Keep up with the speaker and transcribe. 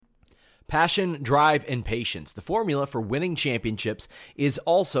Passion, drive, and patience. The formula for winning championships is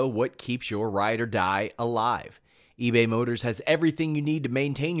also what keeps your ride or die alive. eBay Motors has everything you need to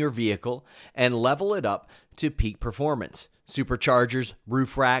maintain your vehicle and level it up to peak performance. Superchargers,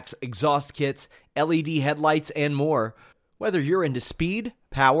 roof racks, exhaust kits, LED headlights, and more. Whether you're into speed,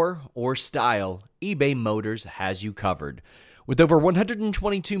 power, or style, eBay Motors has you covered. With over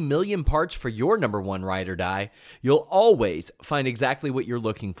 122 million parts for your number one ride or die, you'll always find exactly what you're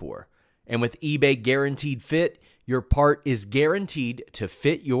looking for. And with eBay Guaranteed Fit, your part is guaranteed to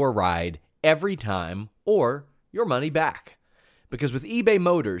fit your ride every time or your money back. Because with eBay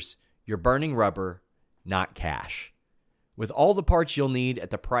Motors, you're burning rubber, not cash. With all the parts you'll need at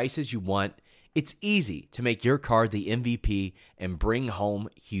the prices you want, it's easy to make your car the MVP and bring home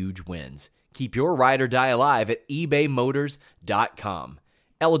huge wins. Keep your ride or die alive at ebaymotors.com.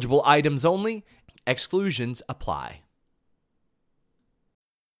 Eligible items only. Exclusions apply.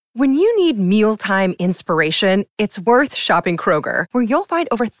 When you need mealtime inspiration, it's worth shopping Kroger, where you'll find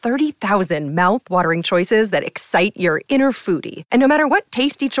over 30,000 mouth-watering choices that excite your inner foodie. And no matter what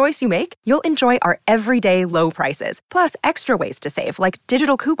tasty choice you make, you'll enjoy our everyday low prices, plus extra ways to save, like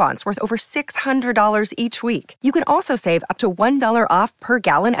digital coupons worth over $600 each week. You can also save up to $1 off per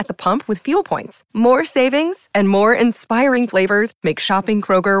gallon at the pump with fuel points. More savings and more inspiring flavors make shopping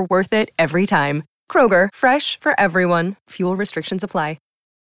Kroger worth it every time. Kroger, fresh for everyone. Fuel restrictions apply.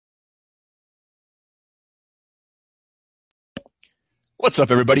 What's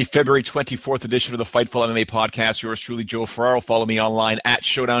up, everybody? February 24th edition of the Fightful MMA podcast. Yours truly, Joe Ferraro. Follow me online at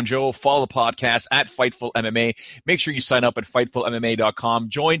Showdown Joe. Follow the podcast at Fightful MMA. Make sure you sign up at FightfulMMA.com.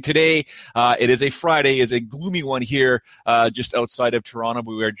 Joined today, it is a Friday, is a gloomy one here just outside of Toronto.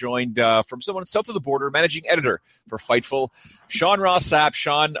 We are joined from someone south of the border, managing editor for Fightful, Sean Ross Sapp.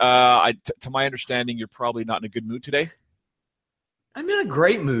 Sean, to my understanding, you're probably not in a good mood today? I'm in a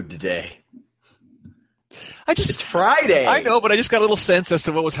great mood today. It's Friday. I know, but I just got a little sense as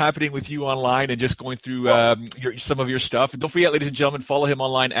to what was happening with you online and just going through some of your stuff. And don't forget, ladies and gentlemen, follow him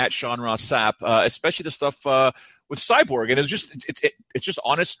online at Sean Ross Sapp, especially the stuff with Cyborg. And it's just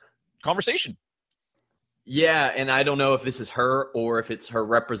honest conversation. Yeah, and I don't know if this is her or if it's her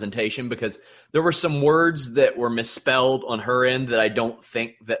representation, because there were some words that were misspelled on her end that I don't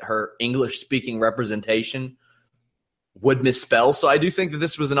think that her English-speaking representation would misspell. So I do think that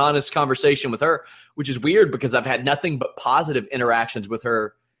this was an honest conversation with her, which is weird because I've had nothing but positive interactions with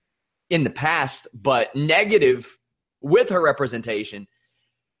her in the past, but negative with her representation.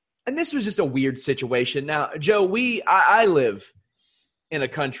 And this was just a weird situation. Now, Joe, I live in a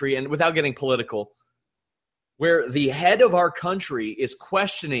country, and without getting political, where the head of our country is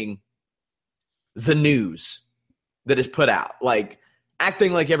questioning the news that is put out, like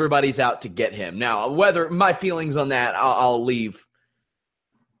acting like everybody's out to get him. Now, whether my feelings on that, I'll leave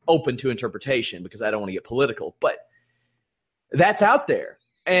open to interpretation because I don't want to get political, but that's out there.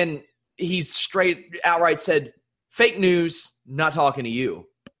 And he's straight outright said, fake news, not talking to you.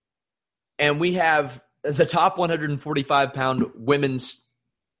 And we have the top 145-pound women's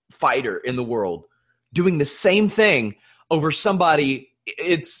fighter in the world doing the same thing over somebody.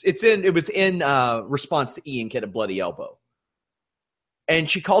 It was in response to Ian Kidd, a bloody elbow. And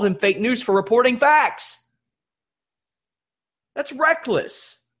she called him fake news for reporting facts. That's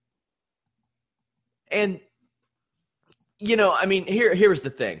reckless. And, here's the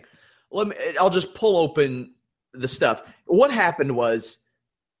thing. I'll just pull open the stuff. What happened was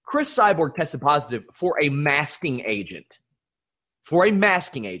Chris Cyborg tested positive for a masking agent.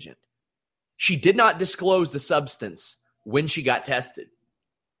 She did not disclose the substance when she got tested.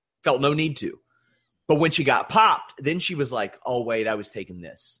 Felt no need to. But when she got popped, then she was like, oh, wait, I was taking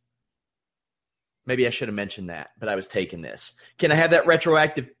this. Maybe I should have mentioned that, but I was taking this. Can I have that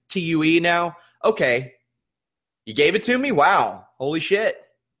retroactive TUE now? Okay. You gave it to me? Wow. Holy shit.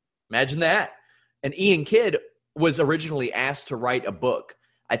 Imagine that. And Ian Kidd was originally asked to write a book,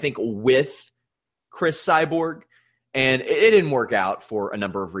 I think, with Chris Cyborg. And it didn't work out for a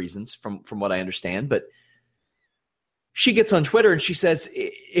number of reasons from what I understand. But she gets on Twitter and she says,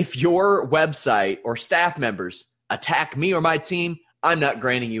 if your website or staff members attack me or my team, I'm not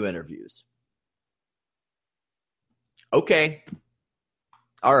granting you interviews. Okay.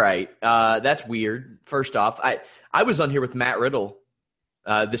 All right. That's weird. First off, I was on here with Matt Riddle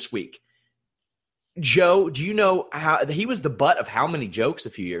this week. Joe, do you know how he was the butt of how many jokes a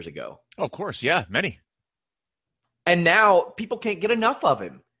few years ago? Oh, of course. Yeah, many. And now people can't get enough of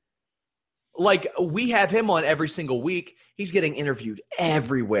him. Like, we have him on every single week. He's getting interviewed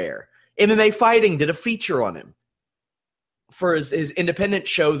everywhere. MMA Fighting did a feature on him for his independent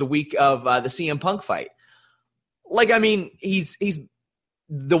show the week of the CM Punk fight. Like, I mean, he's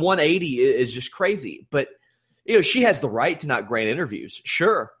the 180 is just crazy. But, she has the right to not grant interviews.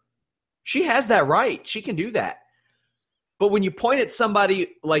 Sure. She has that right. She can do that. But when you point at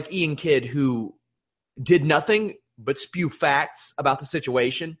somebody like Ian Kidd, who did nothing but spew facts about the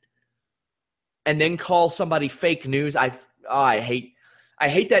situation, and then call somebody fake news, I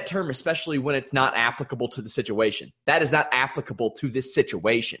hate that term, especially when it's not applicable to the situation. That is not applicable to this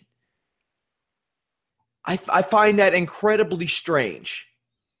situation. I find that incredibly strange.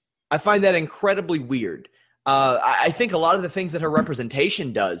 I find that incredibly weird. I think a lot of the things that her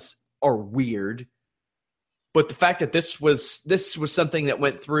representation does are weird. But the fact that this was something that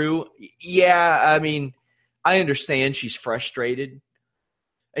went through, I mean, I understand she's frustrated.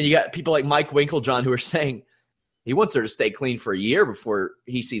 And you got people like Mike Winklejohn who are saying he wants her to stay clean for a year before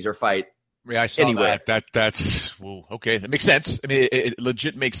he sees her fight. Yeah, I saw that. That's well, okay. That makes sense. I mean, it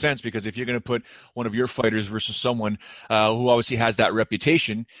legit makes sense, because if you're going to put one of your fighters versus someone who obviously has that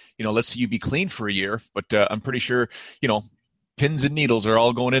reputation, let's see you be clean for a year. But I'm pretty sure, pins and needles are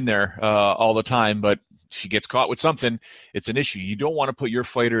all going in there all the time. But she gets caught with something, it's an issue. You don't want to put your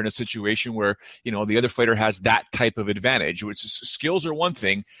fighter in a situation where, the other fighter has that type of advantage. Which is, skills are one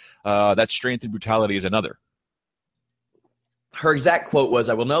thing, that strength and brutality is another. Her exact quote was,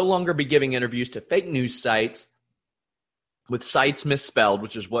 "I will no longer be giving interviews to fake news sites with sites misspelled,"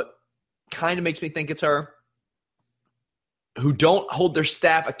 which is what kind of makes me think it's her, "who don't hold their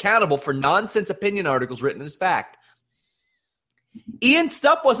staff accountable for nonsense opinion articles written as fact." Ian's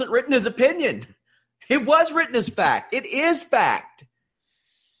stuff wasn't written as opinion. It was written as fact. It is fact.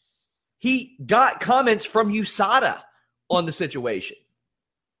 He got comments from USADA on the situation.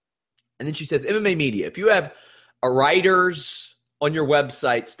 And then she says, "MMA media, if you have writers on your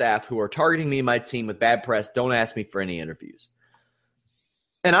website staff who are targeting me and my team with bad press, don't ask me for any interviews."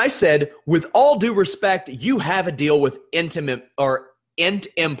 And I said, with all due respect, you have a deal with Ent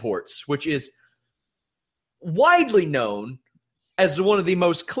Imports, which is widely known as one of the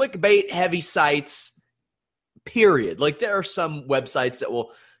most clickbait-heavy sites, period. Like, there are some websites that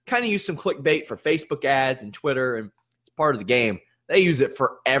will kind of use some clickbait for Facebook ads and Twitter, and it's part of the game. They use it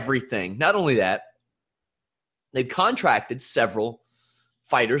for everything. Not only that, they've contracted several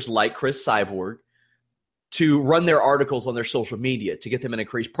fighters like Chris Cyborg to run their articles on their social media to get them an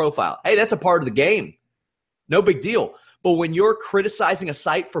increased profile. Hey, that's a part of the game. No big deal. But when you're criticizing a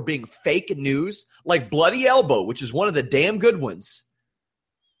site for being fake news, like Bloody Elbow, which is one of the damn good ones,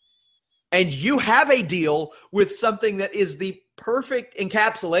 and you have a deal with something that is the perfect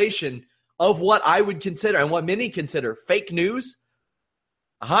encapsulation of what I would consider and what many consider fake news,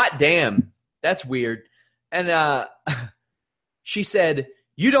 hot damn, that's weird. And she said,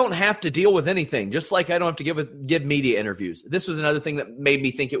 "You don't have to deal with anything, just like I don't have to give media interviews." This was another thing that made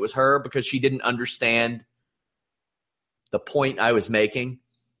me think it was her, because she didn't understand the point I was making.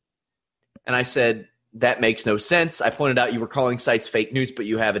 And I said, that makes no sense. I pointed out you were calling sites fake news, but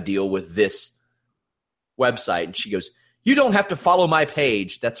you have a deal with this website. And she goes, "You don't have to follow my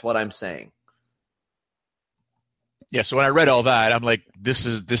page. That's what I'm saying." Yeah, so when I read all that, I'm like, this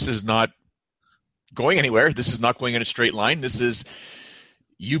is not going anywhere. This is not going in a straight line. This is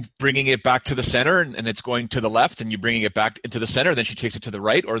you bringing it back to the center, and it's going to the left, and you bringing it back into the center. Then she takes it to the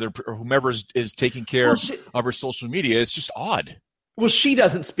right, or whomever is taking care of her social media. It's just odd. Well, she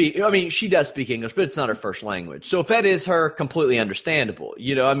doesn't speak. I mean, she does speak English, but it's not her first language. So if that is her, completely understandable.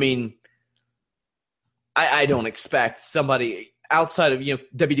 I mean, I don't expect somebody outside of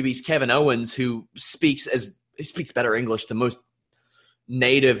WWE's Kevin Owens, who speaks better English than most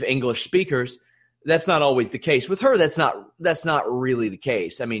native English speakers. That's not always the case. With her, that's not really the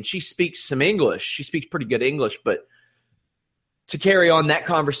case. I mean, she speaks some English. She speaks pretty good English, but to carry on that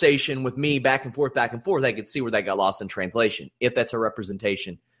conversation with me back and forth, I could see where that got lost in translation. If that's her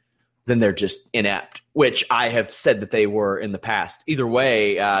representation, then they're just inept, which I have said that they were in the past. Either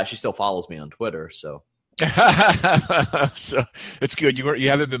way, she still follows me on Twitter, so. So it's good. You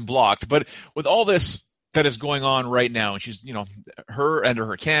haven't been blocked. But with all this that is going on right now, and she's, her and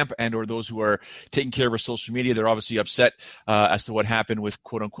her camp and or those who are taking care of her social media, they're obviously upset as to what happened with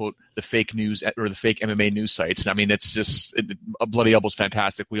quote unquote the fake news or the fake MMA news sites. I mean, it's just Bloody Elbow's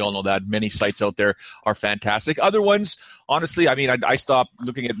fantastic. We all know that. Many sites out there are fantastic. Other ones, honestly, I mean, I stopped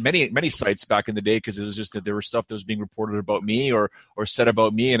looking at many sites back in the day because it was just that there was stuff that was being reported about me or said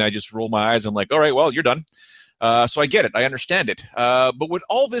about me, and I just rolled my eyes. I'm like, all right, well, you're done. So I get it. I understand it. But with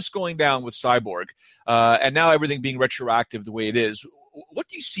all this going down with Cyborg, and now everything being retroactive the way it is, what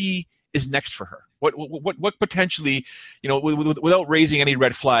do you see is next for her? What potentially, without raising any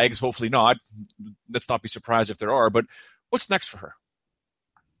red flags, hopefully not, let's not be surprised if there are, but what's next for her?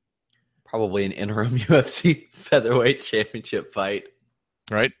 Probably an interim UFC featherweight championship fight.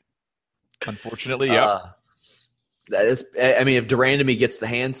 Right. Unfortunately, yeah. I mean, if Durandamy gets the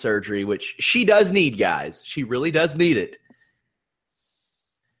hand surgery, which she does need, guys, she really does need it.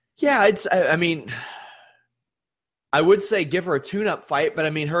 Yeah, I mean, I would say give her a tune-up fight, but I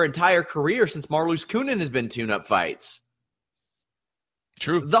mean, her entire career since Marloes Coenen has been tune-up fights.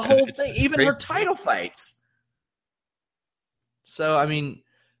 True. The whole thing, it's even crazy. her title fights. So, I mean,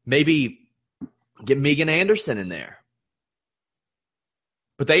 maybe get Megan Anderson in there.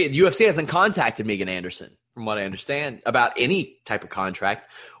 But UFC hasn't contacted Megan Anderson, from what I understand, about any type of contract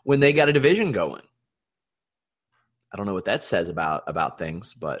when they got a division going. I don't know what that says about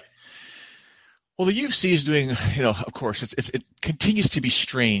things, but well, the UFC is doing, of course, it continues to be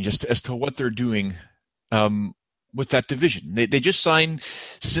strange as to what they're doing with that division. They just signed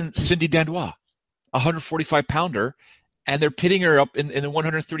Cindy Dandois, a 145-pounder, and they're pitting her up in the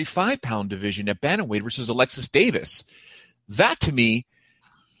 135-pound division at bantamweight versus Alexis Davis. That, to me,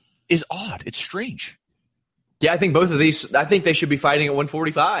 is odd. It's strange. Yeah, I think both of these, I think they should be fighting at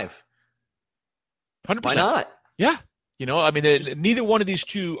 145. 100%. Why not? Yeah. I mean, neither one of these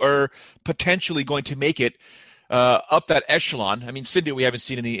two are potentially going to make it up that echelon. I mean, Cindy, we haven't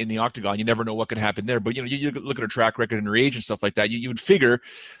seen in the octagon. You never know what could happen there. But, you look at her track record and her age and stuff like that. You would figure,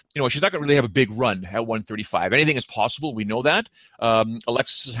 she's not going to really have a big run at 135. Anything is possible. We know that.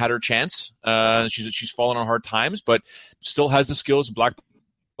 Alexis has had her chance. She's fallen on hard times, but still has the skills. Black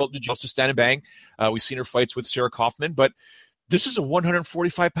belt jiu-jitsu, stand and bang. We've seen her fights with Sarah Kaufman, but this is a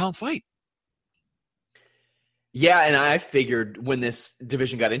 145-pound fight. Yeah, and I figured when this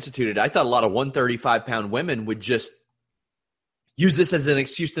division got instituted, I thought a lot of 135-pound women would just use this as an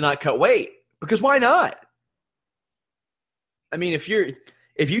excuse to not cut weight. Because why not? I mean, if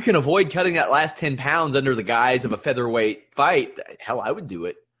you can avoid cutting that last 10 pounds under the guise of a featherweight fight, hell, I would do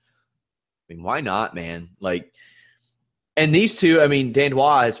it. I mean, why not, man? Like, and these two, I mean,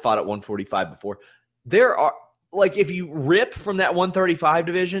 Dandois has fought at 145 before. There are, like, if you rip from that 135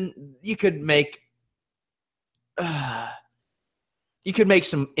 division, you could make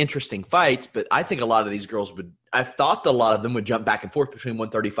some interesting fights, but I think a lot of these girls I've thought that a lot of them would jump back and forth between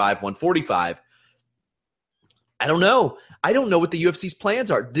 135, 145. I don't know. I don't know what the UFC's plans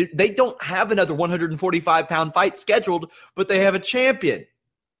are. They don't have another 145-pound fight scheduled, but they have a champion.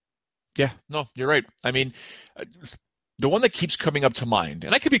 Yeah, no, you're right. I mean, the one that keeps coming up to mind,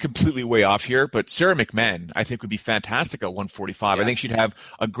 and I could be completely way off here, but Sarah McMahon, I think, would be fantastic at 145. Yeah. I think she'd have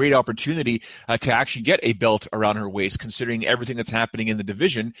a great opportunity to actually get a belt around her waist, considering everything that's happening in the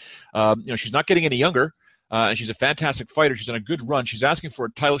division. She's not getting any younger. And she's a fantastic fighter. She's on a good run. She's asking for a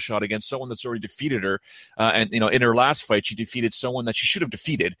title shot against someone that's already defeated her. And in her last fight, she defeated someone that she should have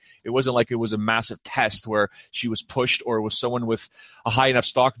defeated. It wasn't like it was a massive test where she was pushed or it was someone with a high enough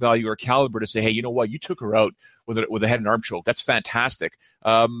stock value or caliber to say, hey, you know what? You took her out with a head and arm choke. That's fantastic.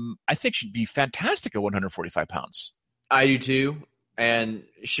 I think she'd be fantastic at 145 pounds. I do too. And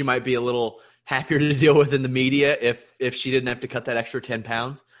she might be a little happier to deal with in the media if she didn't have to cut that extra 10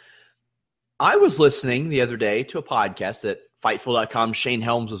 pounds. I was listening the other day to a podcast that Fightful.com Shane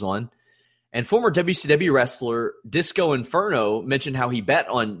Helms was on, and former WCW wrestler Disco Inferno mentioned how he bet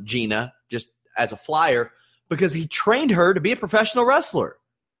on Gina just as a flyer because he trained her to be a professional wrestler.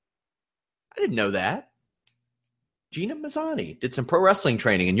 I didn't know that. Gina Mazzani did some pro wrestling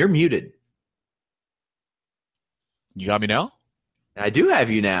training, and you're muted. You got me now? I do have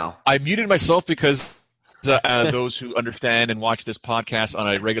you now. I muted myself because those who understand and watch this podcast on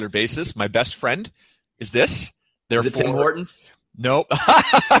a regular basis, my best friend is this. Is it Tim Hortons? Nope.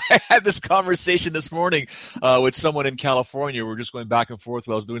 I had this conversation this morning with someone in California. We were just going back and forth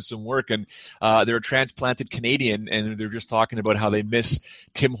while I was doing some work, and they're a transplanted Canadian, and they're just talking about how they miss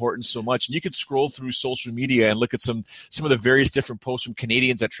Tim Hortons so much. And you could scroll through social media and look at some of the various different posts from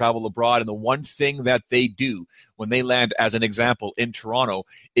Canadians that travel abroad, and the one thing that they do when they land, as an example, in Toronto,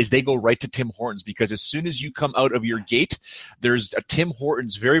 is they go right to Tim Hortons, because as soon as you come out of your gate, there's a Tim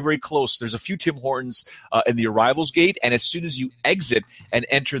Hortons very, very close. There's a few Tim Hortons in the arrivals gate, and as soon as you exit and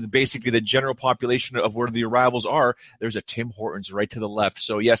enter basically the general population of where the arrivals are, there's a Tim Hortons right to the left.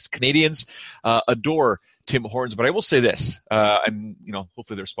 So yes, Canadians adore Tim Hortons, but I will say this, and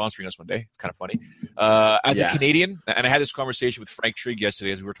hopefully they're sponsoring us one day. It's kind of funny. As a Canadian, and I had this conversation with Frank Trigg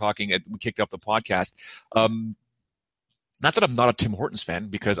yesterday as we were talking, we kicked off the podcast. Not that I'm not a Tim Hortons fan,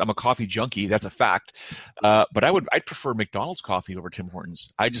 because I'm a coffee junkie. That's a fact. But I'd prefer McDonald's coffee over Tim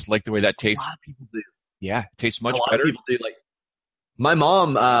Hortons. I just like the way that tastes. A lot of people do. Yeah, it tastes much A better. lot of people do. Like my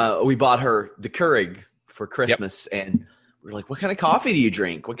mom, we bought her the Keurig for Christmas, and we're like, "What kind of coffee do you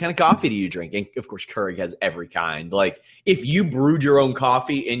drink? What kind of coffee do you drink?" And of course, Keurig has every kind. Like if you brewed your own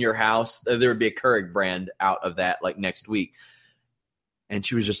coffee in your house, there would be a Keurig brand out of that like next week. And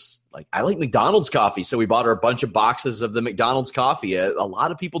she was just like, I like McDonald's coffee. So we bought her a bunch of boxes of the McDonald's coffee. A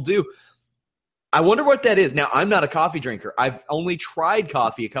lot of people do. I wonder what that is. Now, I'm not a coffee drinker. I've only tried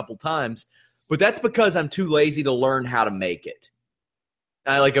coffee a couple times, but that's because I'm too lazy to learn how to make it.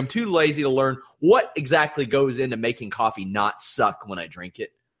 I'm too lazy to learn what exactly goes into making coffee not suck when I drink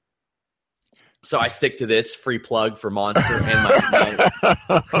it. So I stick to this free plug for Monster and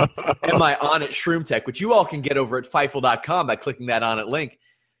my Onnit Shroom Tech, which you all can get over at Fightful.com by clicking that Onnit link.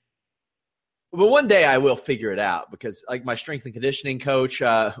 But one day I will figure it out because, like, my strength and conditioning coach,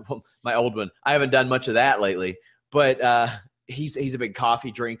 my old one, I haven't done much of that lately. But he's a big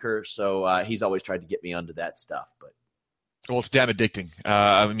coffee drinker, so he's always tried to get me onto that stuff. But well, it's damn addicting.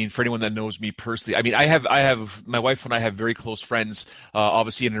 I mean, for anyone that knows me personally, I mean, I have my wife and I have very close friends,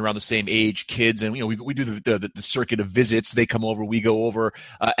 obviously in and around the same age, kids, and we do the circuit of visits. They come over, we go over,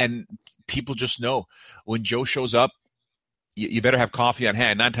 and people just know when Joe shows up, you better have coffee on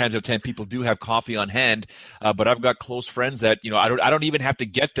hand. 9 times out of 10, people do have coffee on hand. But I've got close friends that, I don't even have to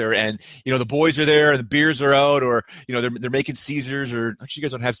get there. And, the boys are there and the beers are out, or, they're making Caesars, or actually you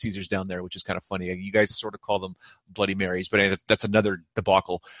guys don't have Caesars down there, which is kind of funny. You guys sort of call them Bloody Marys, but that's another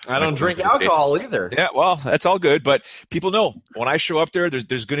debacle. I don't drink alcohol either. Yeah, well, that's all good. But people know when I show up there,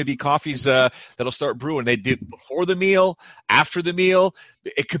 there's going to be coffees that'll start brewing. They do before the meal, after the meal.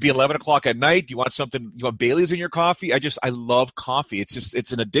 It could be 11 o'clock at night. You want Bailey's in your coffee? I love coffee.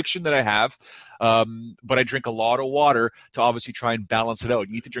 It's an addiction that I have. But I drink a lot of water to obviously try and balance it out.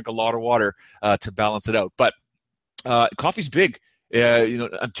 You need to drink a lot of water to balance it out. But coffee's big.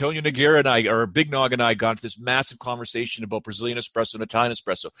 Antonio Nogueira and I, or Big Nog and I, got into this massive conversation about Brazilian espresso and Italian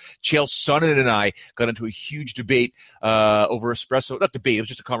espresso. Chael Sonnen and I got into a huge debate over espresso. Not debate, it was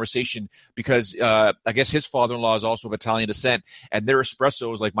just a conversation because I guess his father-in-law is also of Italian descent, and their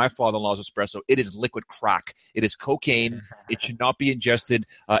espresso is like my father-in-law's espresso. It is liquid crack. It is cocaine. It should not be ingested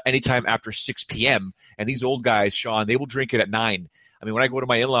anytime after 6 p.m. And these old guys, Sean, they will drink it at 9. I mean, when I go to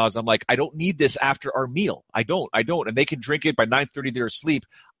my in-laws, I'm like, I don't need this after our meal. I don't. And they can drink it by 9:30. They're asleep.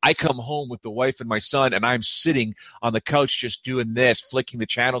 I come home with the wife and my son, and I'm sitting on the couch just doing this, flicking the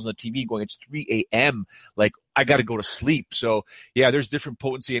channels on the TV, going, it's 3 a.m. Like, I got to go to sleep. So, yeah, there's different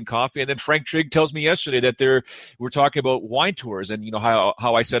potency in coffee. And then Frank Trigg tells me yesterday that we're talking about wine tours, and how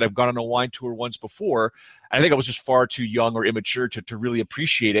I said I've gone on a wine tour once before. I think I was just far too young or immature to really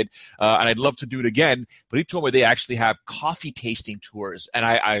appreciate it, and I'd love to do it again. But he told me they actually have coffee tasting tours, and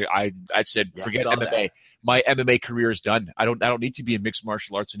I said, forget MMA. That. My MMA career is done. I don't need to be in mixed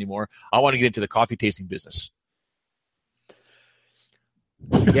martial arts anymore. I want to get into the coffee tasting business.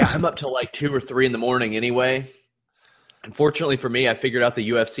 Yeah, I'm up till like 2 or 3 in the morning anyway. Unfortunately for me, I figured out the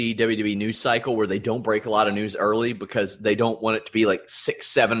UFC WWE news cycle where they don't break a lot of news early because they don't want it to be like 6,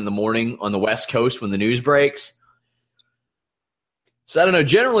 7 in the morning on the West Coast when the news breaks. So I don't know.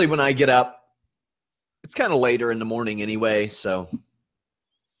 Generally, when I get up, it's kind of later in the morning anyway. So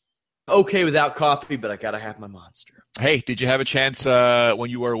okay without coffee, but I got to have my Monster. Hey, did you have a chance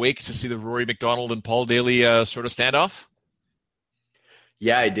when you were awake to see the Rory McDonald and Paul Daly sort of standoff?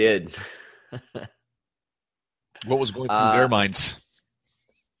 Yeah, I did. What was going through their minds?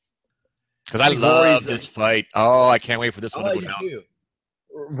 Because I love this fight. Oh, I can't wait for this one to go down. Too.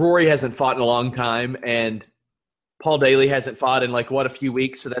 Rory hasn't fought in a long time, and Paul Daly hasn't fought in a few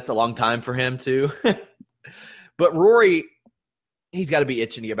weeks, so that's a long time for him too. But Rory, he's got to be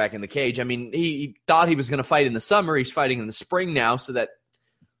itching to get back in the cage. I mean, he thought he was going to fight in the summer. He's fighting in the spring now, so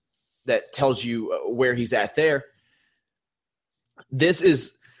that tells you where he's at there. This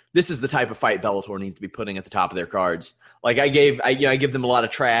is the type of fight Bellator needs to be putting at the top of their cards. Like I give them a lot of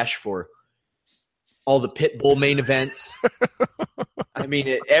trash for all the Pitbull main events. I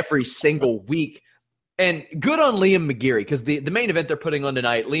mean, every single week. And good on Liam McGeary, because the main event they're putting on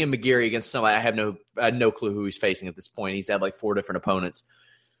tonight, Liam McGeary against somebody I had no clue who he's facing at this point. He's had 4 different opponents.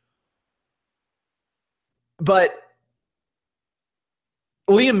 But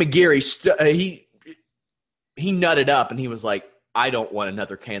Liam McGeary, he nutted up and he was like, I don't want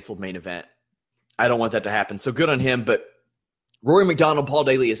another canceled main event. I don't want that to happen. So good on him. But Rory McDonald, Paul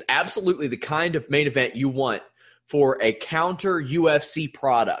Daly is absolutely the kind of main event you want for a counter UFC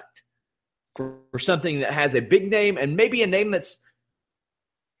product, for something that has a big name and maybe a name that's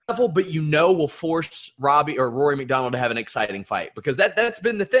level, but will force Robbie or Rory McDonald to have an exciting fight, because that's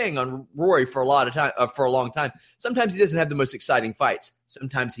been the thing on Rory for a long time. Sometimes he doesn't have the most exciting fights.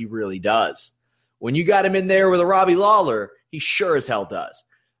 Sometimes he really does. When you got him in there with a Robbie Lawler, he sure as hell does.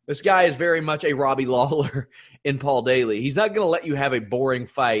 This guy is very much a Robbie Lawler in Paul Daly. He's not going to let you have a boring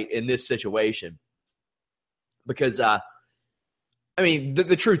fight in this situation because,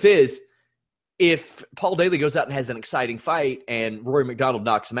 the truth is, if Paul Daley goes out and has an exciting fight and Rory McDonald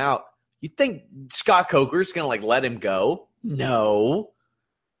knocks him out, you think Scott Coker's going to let him go? No.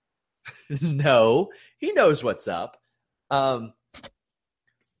 No. He knows what's up. Of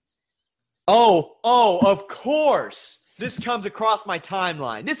course. This comes across my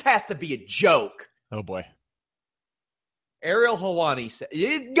timeline. This has to be a joke. Oh, boy. Ariel Helwani said,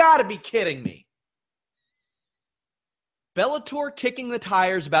 you got to be kidding me. Bellator kicking the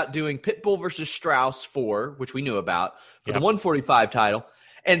tires about doing Pitbull versus Strauss 4, which we knew about, for the 145 title,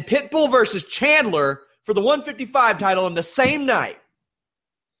 and Pitbull versus Chandler for the 155 title on the same night.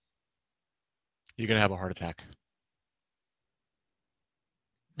 You're going to have a heart attack.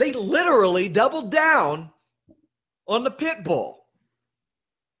 They literally doubled down on the Pitbull.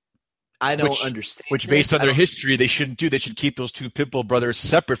 I don't understand. Which, based on their history, they shouldn't do. They should keep those two Pitbull brothers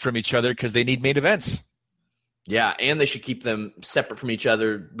separate from each other because they need main events. Yeah, and they should keep them separate from each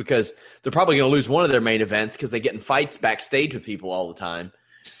other because they're probably going to lose one of their main events because they get in fights backstage with people all the time.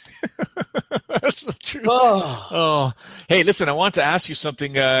 That's so true. Oh, hey, listen, I want to ask you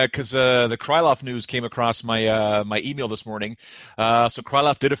something because the Krylov news came across my my email this morning. So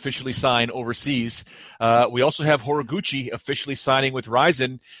Krylov did officially sign overseas. We also have Horiguchi officially signing with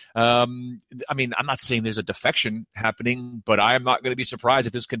Rizin. I mean, I'm not saying there's a defection happening, but I am not going to be surprised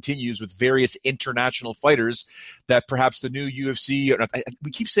if this continues with various international fighters that perhaps the new UFC, we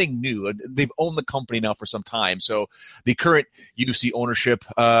keep saying new, they've owned the company now for some time. So the current UFC ownership,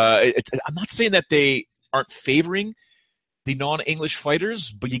 I'm not saying that they aren't favoring the non-English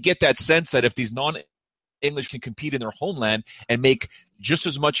fighters, but you get that sense that if these non-English can compete in their homeland and make just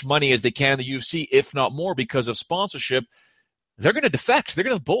as much money as they can in the UFC, if not more, because of sponsorship, they're going to defect. They're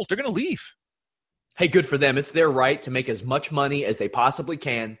going to bolt. They're going to leave. Hey, good for them. It's their right to make as much money as they possibly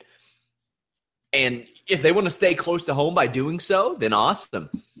can. And if they want to stay close to home by doing so, then awesome.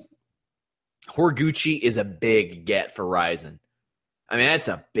 Horiguchi is a big get for Rizin. I mean, that's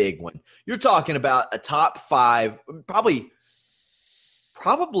a big one. You're talking about a top 5, probably,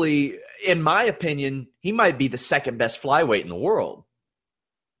 in my opinion, he might be the second best flyweight in the world.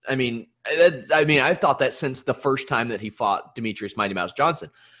 I mean, I've thought that since the first time that he fought Demetrius Mighty Mouse Johnson.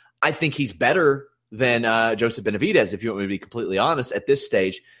 I think he's better than Joseph Benavidez, if you want me to be completely honest, at this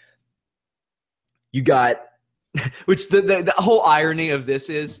stage. You got, which the whole irony of this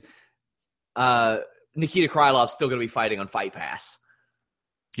is Nikita Krylov's still going to be fighting on Fight Pass.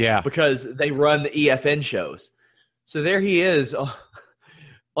 Yeah. Because they run the EFN shows. So there he is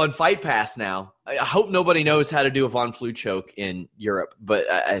on Fight Pass now. I hope nobody knows how to do a Von Flue choke in Europe, but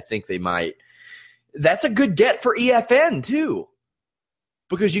I think they might. That's a good get for EFN, too.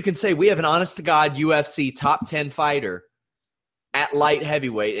 Because you can say, we have an honest-to-God UFC top 10 fighter at light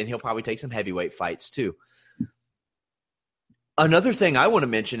heavyweight, and he'll probably take some heavyweight fights, too. Another thing I want to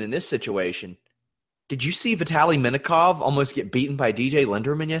mention in this situation, did you see Vitaly Minakov almost get beaten by DJ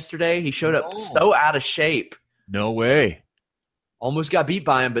Linderman yesterday? He showed up so out of shape. No way. Almost got beat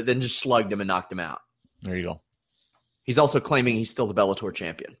by him, but then just slugged him and knocked him out. There you go. He's also claiming he's still the Bellator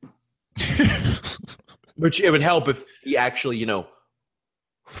champion. Which it would help if he actually,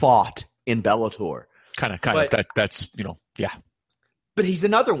 fought in Bellator. Kind of. That's, yeah. But he's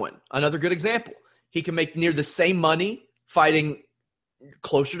another good example. He can make near the same money fighting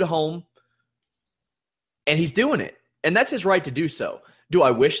closer to home. And he's doing it. And that's his right to do so. Do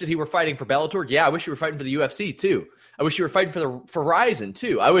I wish that he were fighting for Bellator? Yeah, I wish he were fighting for the UFC too. I wish he were fighting for Rizin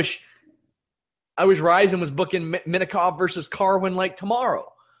too. I wish Rizin was booking Minakov versus Carwin like tomorrow.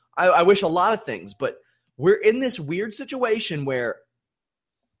 I wish a lot of things, but we're in this weird situation where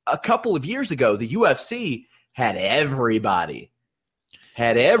a couple of years ago, the UFC had everybody.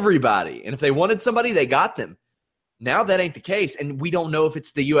 And if they wanted somebody, they got them. Now that ain't the case, and we don't know if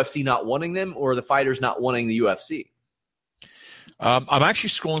it's the UFC not wanting them or the fighters not wanting the UFC. I'm actually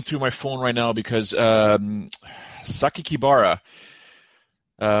scrolling through my phone right now because Sakakibara,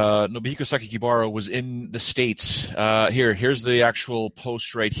 Nobuhiko Sakakibara was in the States. Here's the actual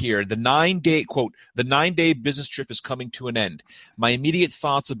post right here. The 9-day business trip is coming to an end. My immediate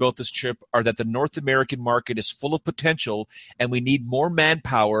thoughts about this trip are that the North American market is full of potential and we need more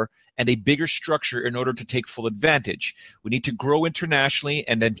manpower and a bigger structure in order to take full advantage. We need to grow internationally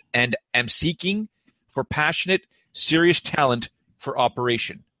and am seeking for passionate, serious talent for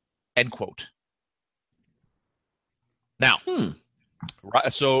operation. End quote. Now,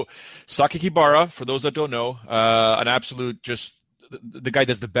 so Sakakibara, for those that don't know, an absolute just the guy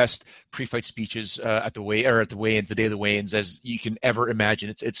does the best pre-fight speeches at the weigh-ins, the day of the weigh-ins, as you can ever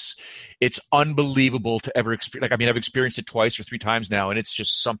imagine. It's unbelievable to ever experience. I've experienced it twice or 3 times now, and it's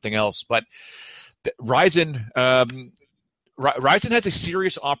just something else. But Rizin Rizin has a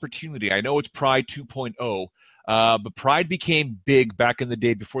serious opportunity. I know it's Pride 2.0, but Pride became big back in the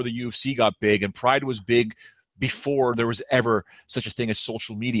day before the UFC got big, and Pride was big before there was ever such a thing as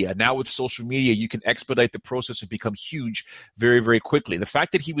social media. Now with social media, you can expedite the process and become huge very, very quickly. The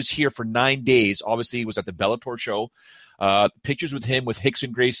fact that he was here for 9 days, obviously he was at the Bellator show. Pictures with him, with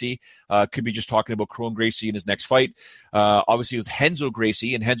Rickson Gracie, could be just talking about Kron Gracie in his next fight. Obviously with Renzo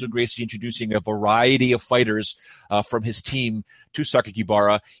Gracie, and Renzo Gracie introducing a variety of fighters from his team to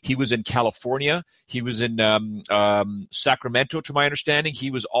Sakakibara. He was in California. He was in Sacramento, to my understanding. He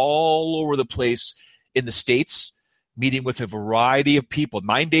was all over the place in the States, meeting with a variety of people.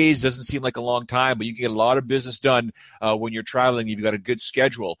 9 days doesn't seem like a long time, but you can get a lot of business done when you're traveling. You've got a good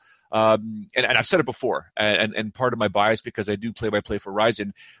schedule. And I've said it before, and part of my bias because I do play-by-play for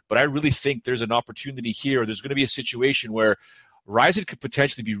Rizin, but I really think there's an opportunity here. There's going to be a situation where Rizin could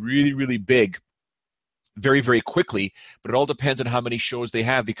potentially be really, really big very, very quickly, but it all depends on how many shows they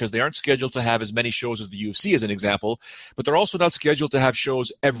have, because they aren't scheduled to have as many shows as the UFC, as an example, but they're also not scheduled to have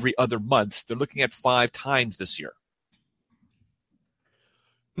shows every other month. They're looking at 5 times this year.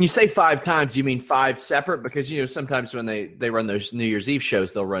 When you say 5 times, you mean 5 separate? Because, sometimes when they run those New Year's Eve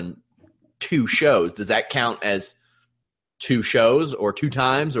shows, they'll run 2 shows. Does that count as 2 shows or 2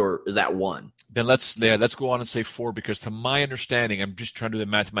 times, or is that 1? Then let's go on and say 4, because to my understanding, I'm just trying to do the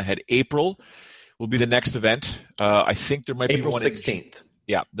math in my head, April will be the next event. I think there might be one 16th.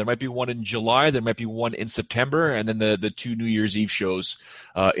 Yeah, there might be one in July, there might be one in September, and then the 2 New Year's Eve shows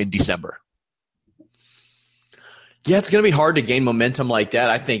in December. Yeah, it's going to be hard to gain momentum like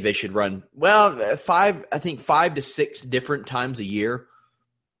that. I think they should run 5 to 6 different times a year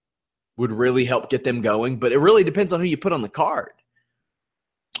would really help get them going, but it really depends on who you put on the card.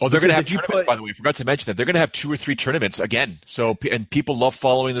 Oh, they're going to have tournaments, by the way. I forgot to mention that. They're going to have 2 or 3 tournaments again. So, and people love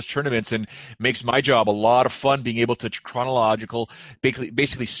following those tournaments, and makes my job a lot of fun being able to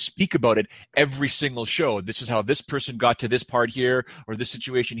basically speak about it every single show. This is how this person got to this part here, or this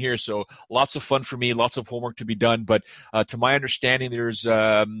situation here. So lots of fun for me, lots of homework to be done. But to my understanding, there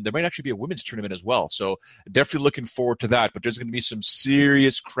might actually be a women's tournament as well. So definitely looking forward to that. But there's going to be some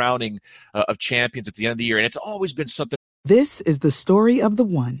serious crowning of champions at the end of the year. And it's always been something. This is the story of the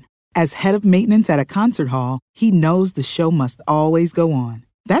one. As head of maintenance at a concert hall, he knows the show must always go on.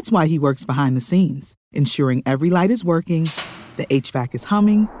 That's why he works behind the scenes, ensuring every light is working, the HVAC is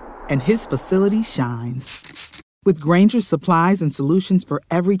humming, and his facility shines. With Grainger's supplies and solutions for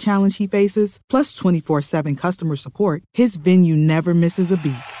every challenge he faces, plus 24/7 customer support, his venue never misses a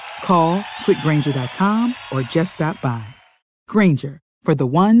beat. Call quickgrainger.com or just stop by. Grainger, for the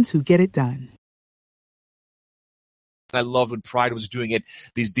ones who get it done. I loved when Pride was doing it,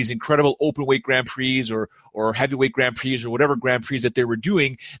 these incredible open weight Grand Prix or heavyweight Grand Prix or whatever Grand Prix that they were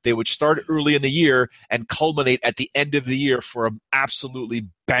doing. They would start early in the year and culminate at the end of the year for an absolutely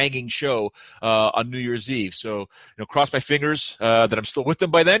banging show on New Year's Eve. So, cross my fingers that I'm still with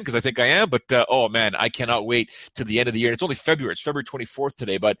them by then, because I think I am. But, oh, man, I cannot wait till the end of the year. And it's only February. It's February 24th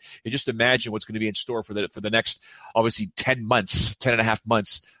today. But you just imagine what's going to be in store for the next, obviously, 10 and a half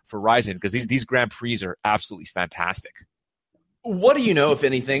months for Rizin, because these Grand Prix are absolutely fantastic. What do you know, if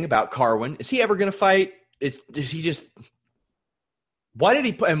anything, about Carwin? Is he ever going to fight? Is he just – why did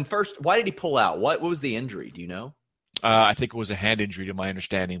he pull out? What was the injury? Do you know? I think it was a hand injury, to my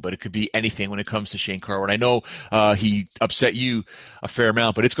understanding, but it could be anything when it comes to Shane Carwin. I know he upset you a fair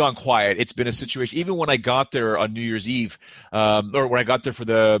amount, but it's gone quiet. It's been a situation. Even when I got there on New Year's Eve, or when I got there for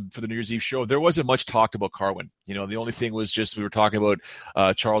the New Year's Eve show, there wasn't much talked about Carwin. The only thing was just we were talking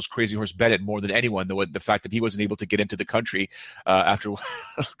about Charles Crazy Horse Bennett more than anyone. The fact that he wasn't able to get into the country after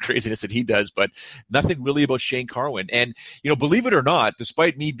craziness that he does, but nothing really about Shane Carwin. And believe it or not,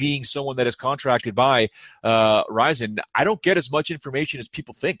 despite me being someone that is contracted by Rizin, I don't get as much information as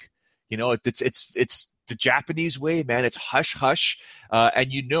people think. It's the Japanese way, man. It's hush hush,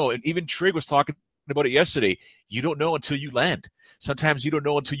 and even Trig was talking about it yesterday. You don't know until you land. Sometimes you don't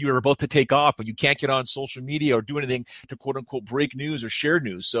know until you're about to take off, and you can't get on social media or do anything to quote unquote break news or share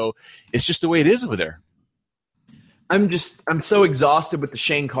news. So it's just the way it is over there. I'm so exhausted with the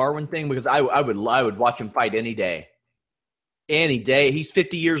Shane Carwin thing, because I would watch him fight any day. Any day. He's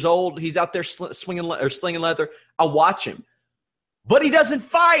 50 years old. He's out there slinging leather. I'll watch him. But he doesn't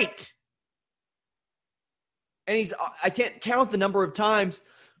fight. And I can't count the number of times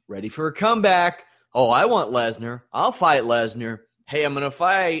ready for a comeback. Oh, I want Lesnar. I'll fight Lesnar. Hey, I'm going to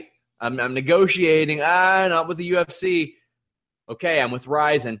fight. I'm negotiating. Not with the UFC. Okay, I'm with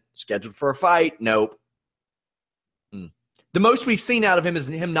Rizin. Scheduled for a fight. Nope. The most we've seen out of him is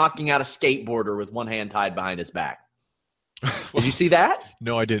him knocking out a skateboarder with one hand tied behind his back. Did you see that?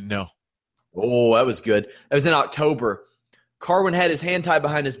 No, I didn't know. Oh, that was good. That was in October. Carwin had his hand tied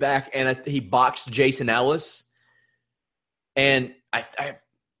behind his back, and he boxed Jason Ellis. And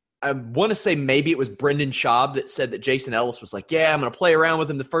I want to say maybe it was Brendan Schaub that said that Jason Ellis was like, yeah, I'm going to play around with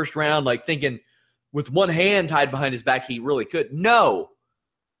him the first round, like thinking with one hand tied behind his back he really could. No.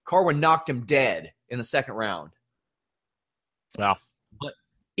 Carwin knocked him dead in the second round. Wow. But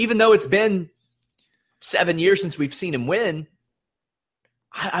even though it's been 7 years since we've seen him win,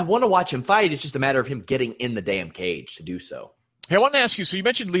 I want to watch him fight. It's just a matter of him getting in the damn cage to do so. Hey, I want to ask you, so you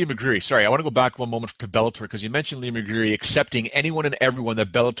mentioned Liam McGreary. Sorry, I want to go back one moment to Bellator because you mentioned Liam McGreary accepting anyone and everyone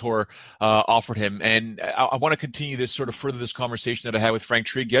that Bellator offered him. And I want to continue this sort of further this conversation that I had with Frank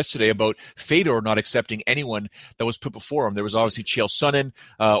Trigg yesterday about Fedor not accepting anyone that was put before him. There was obviously Chael Sonnen,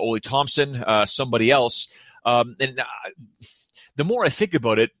 Ole Thompson, somebody else. The more I think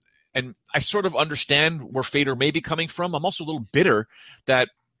about it, and I sort of understand where Fedor may be coming from, I'm also a little bitter that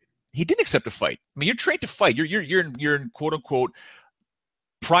he didn't accept a fight. I mean, you're trained to fight. You're in quote unquote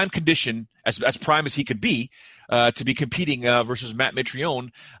prime condition, as prime as he could be, to be competing versus Matt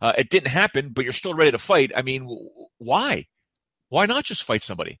Mitrione. It didn't happen, but you're still ready to fight. I mean, why? Why not just fight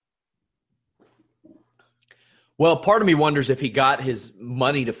somebody? Well, part of me wonders if he got his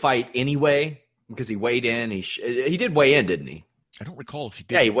money to fight anyway because he weighed in. He did weigh in, didn't he? I don't recall if he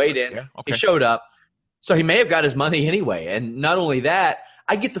did. Yeah, he weighed in. Yeah? Okay. He showed up. So he may have got his money anyway. And not only that,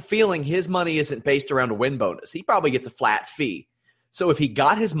 I get the feeling his money isn't based around a win bonus. He probably gets a flat fee. So if he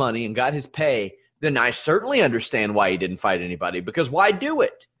got his money and got his pay, then I certainly understand why he didn't fight anybody, because why do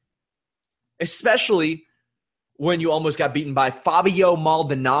it? Especially when you almost got beaten by Fabio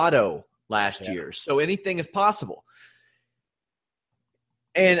Maldonado last year. So anything is possible.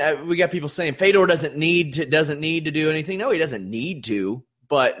 And we got people saying Fedor doesn't need to do anything. No, he doesn't need to,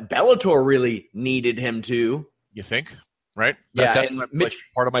 but Bellator really needed him to. You think? Right? That's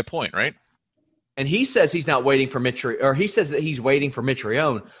part of my point, right? And he says he's not waiting for Mitrione, or he says that he's waiting for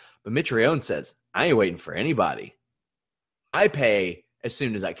Mitrione, but Mitrione says, I ain't waiting for anybody. I pay as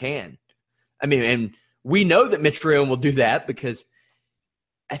soon as I can. I mean, and we know that Mitrione will do that because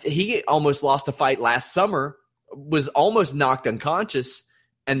he almost lost a fight last summer, was almost knocked unconscious,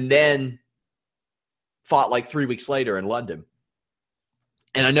 and then fought like 3 weeks later in London.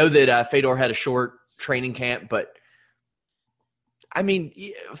 And I know that Fedor had a short training camp, but I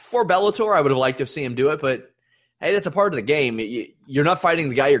mean, for Bellator, I would have liked to see him do it, but hey, that's a part of the game. You're not fighting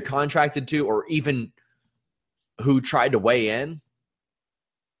the guy you're contracted to or even who tried to weigh in.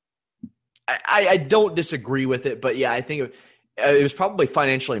 I don't disagree with it, but yeah, I think it was probably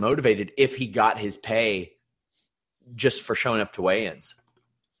financially motivated if he got his pay just for showing up to weigh-ins.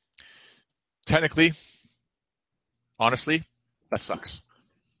 Technically, honestly, that sucks.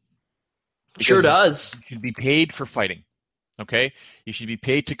 Because sure does. You should be paid for fighting. Okay? You should be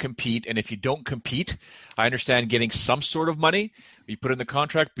paid to compete, and if you don't compete, I understand getting some sort of money, you put it in the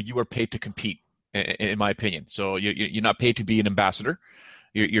contract, but you are paid to compete, in my opinion. So you're not paid to be an ambassador.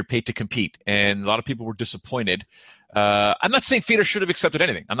 You're paid to compete, and a lot of people were disappointed. I'm not saying Fedor should have accepted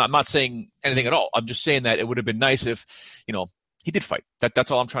anything. I'm not saying anything at all. I'm just saying that it would have been nice if, he did fight. That's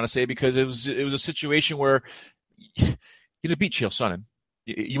all I'm trying to say, because it was a situation where you'd have beat Chael Sonnen.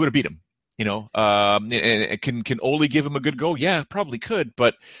 You would have beat him. And can Ole give him a good go? Yeah, probably could,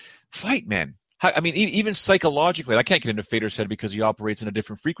 but fight, man. I mean, even psychologically, I can't get into Fedor's head because he operates in a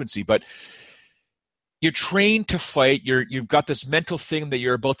different frequency, but you're trained to fight. You've got this mental thing that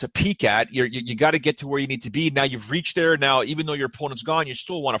you're about to peak at. You got to get to where you need to be. Now you've reached there. Now, even though your opponent's gone, you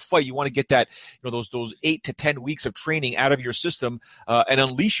still want to fight. You want to get that, those 8 to 10 weeks of training out of your system and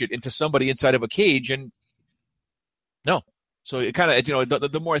unleash it into somebody inside of a cage. And no. So it kind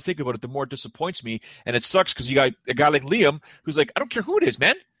of, the more I think about it, the more it disappoints me. And it sucks because you got a guy like Liam who's like, I don't care who it is,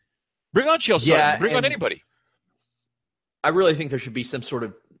 man. Bring on Chael Sonnen. Bring on anybody. I really think there should be some sort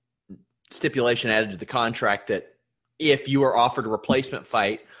of stipulation added to the contract that if you are offered a replacement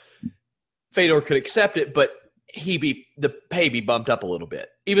fight, Fedor could accept it, but the pay be bumped up a little bit.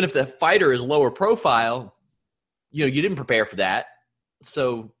 Even if the fighter is lower profile, you didn't prepare for that.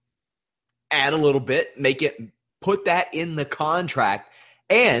 So add a little bit, put that in the contract.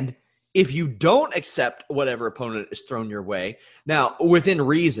 And if you don't accept whatever opponent is thrown your way, now within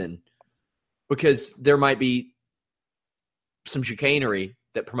reason, because there might be some chicanery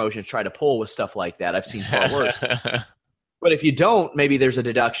that promotions try to pull with stuff like that. I've seen far worse. But if you don't, maybe there's a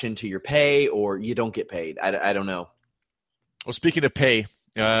deduction to your pay or you don't get paid. I don't know. Well, speaking of pay,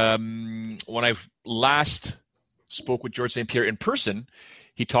 when I last spoke with George St. Pierre in person,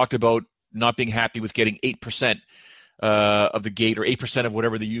 he talked about not being happy with getting 8% of the gate, or 8% of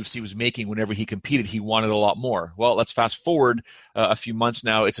whatever the UFC was making whenever he competed. He wanted a lot more. Well, let's fast forward a few months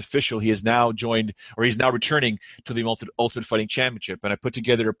now. It's official. He has now joined, or he's now returning to the Ultimate Fighting Championship. And I put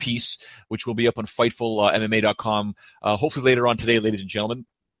together a piece which will be up on FightfulMMA.com hopefully later on today, ladies and gentlemen.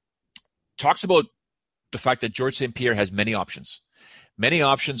 Talks about the fact that George St. Pierre has many options. Many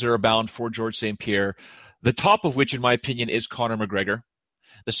options are abound for George St. Pierre, the top of which, in my opinion, is Conor McGregor.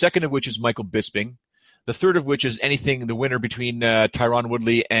 The second of which is Michael Bisping. The third of which is the winner between Tyron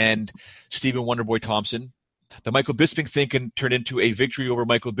Woodley and Stephen Wonderboy Thompson. The Michael Bisping thing can turn into a victory over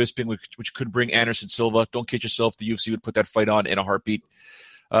Michael Bisping, which could bring Anderson Silva. Don't kid yourself. The UFC would put that fight on in a heartbeat.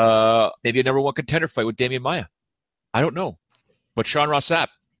 Maybe a number one contender fight with Damian Maia. I don't know. But Sean Ross Sapp,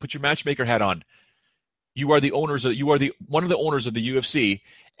 put your matchmaker hat on. You are one of the owners of the UFC,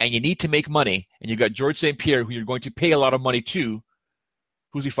 and you need to make money. And you've got George St. Pierre, who you're going to pay a lot of money to.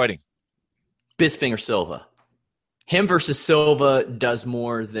 Who's he fighting? Bisping or Silva. Him versus Silva does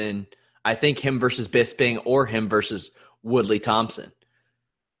more than I think him versus Bisping or him versus Woodley Thompson.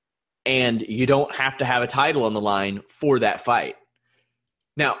 And you don't have to have a title on the line for that fight.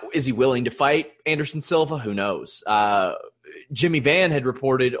 Now, is he willing to fight Anderson Silva? Who knows? Jimmy Van had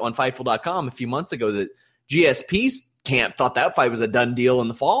reported on Fightful.com a few months ago that GSP's camp thought that fight was a done deal in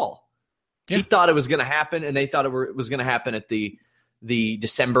the fall. Yeah. He thought it was going to happen, and they thought it was going to happen at the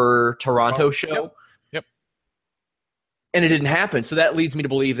December Toronto show. Yep. And it didn't happen. So that leads me to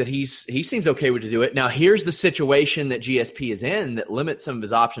believe that he seems okay to do it. Now, here's the situation that GSP is in that limits some of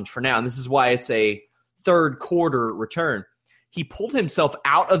his options for now. And this is why it's a third quarter return. He pulled himself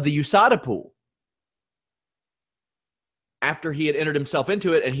out of the USADA pool after he had entered himself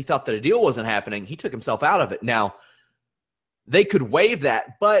into it, and he thought that a deal wasn't happening. He took himself out of it. Now, they could waive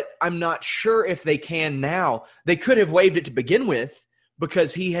that, but I'm not sure if they can now. They could have waived it to begin with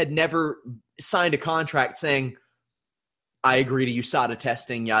because he had never signed a contract saying, I agree to USADA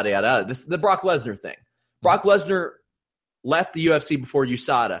testing, yada, yada. This is the Brock Lesnar thing. Brock Lesnar left the UFC before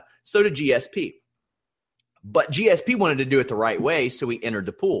USADA. So did GSP. But GSP wanted to do it the right way, so he entered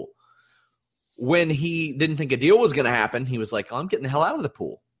the pool. When he didn't think a deal was going to happen, he was like, I'm getting the hell out of the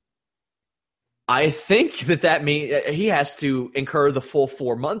pool. I think that means he has to incur the full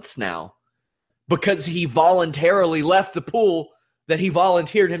 4 months now because he voluntarily left the pool that he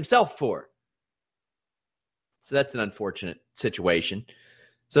volunteered himself for. So that's an unfortunate situation.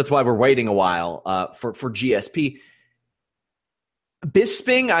 So that's why we're waiting a while for GSP.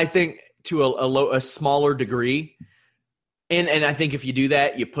 Bisping, I think, to a smaller degree. And I think if you do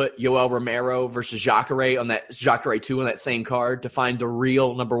that, you put Yoel Romero versus Jacare on that Jacare 2 on that same card to find the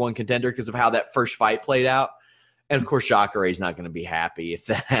real number one contender because of how that first fight played out. And of course, Jacare is not going to be happy if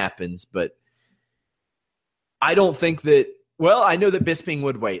that happens. But I don't think that. Well, I know that Bisping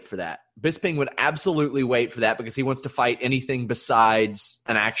would wait for that. Bisping would absolutely wait for that because he wants to fight anything besides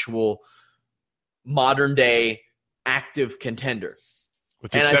an actual modern day active contender.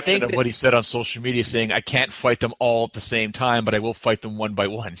 With the exception of what he said on social media saying, I can't fight them all at the same time, but I will fight them one by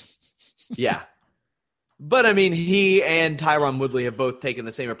one. Yeah. But, I mean, he and Tyron Woodley have both taken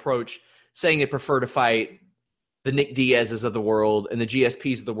the same approach, saying they prefer to fight the Nick Diaz's of the world and the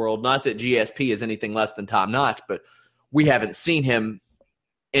GSPs of the world. Not that GSP is anything less than top-notch, but we haven't seen him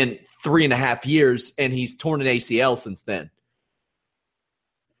in 3.5 years, and he's torn an ACL since then.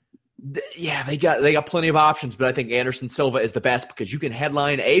 Yeah, they got plenty of options, but I think Anderson Silva is the best because you can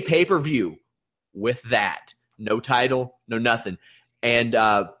headline a pay-per-view with that. No title, no nothing. And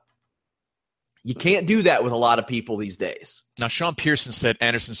you can't do that with a lot of people these days. Now, Sean Pearson said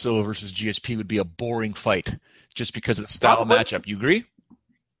Anderson Silva versus GSP would be a boring fight just because of the style matchup. You agree?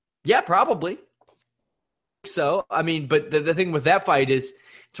 Yeah, probably. So, I mean, but the thing with that fight is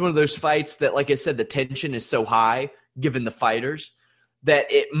it's one of those fights that, like I said, the tension is so high given the fighters that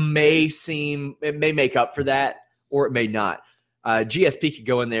it may make up for that or it may not. GSP could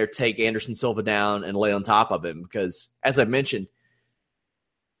go in there, take Anderson Silva down, and lay on top of him because, as I've mentioned,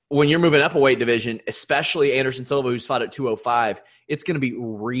 when you're moving up a weight division, especially Anderson Silva, who's fought at 205, it's going to be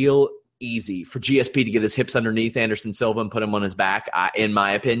real easy for GSP to get his hips underneath Anderson Silva and put him on his back, in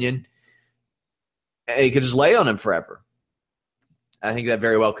my opinion. And he could just lay on him forever. I think that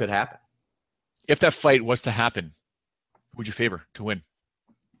very well could happen. If that fight was to happen, who would you favor to win?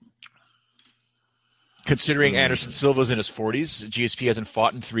 Considering Anderson Silva's in his 40s, GSP hasn't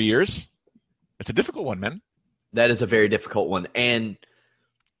fought in 3 years. It's a difficult one, man. That is a very difficult one. And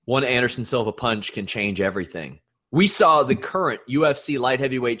one Anderson Silva punch can change everything. We saw the current UFC light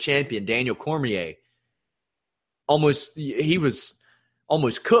heavyweight champion, Daniel Cormier, he was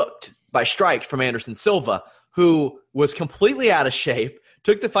almost cooked by strikes from Anderson Silva, who was completely out of shape,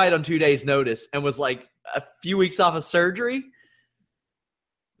 took the fight on 2 days' notice, and was like a few weeks off of surgery.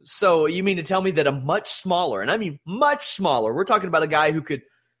 So you mean to tell me that a much smaller, and I mean much smaller, we're talking about a guy who could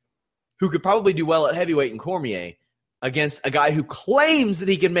probably do well at heavyweight in Cormier against a guy who claims that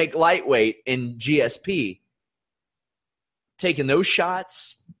he can make lightweight in GSP, taking those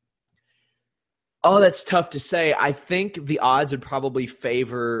shots? Oh, that's tough to say. I think the odds would probably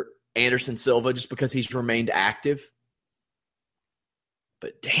favor Anderson Silva just because he's remained active.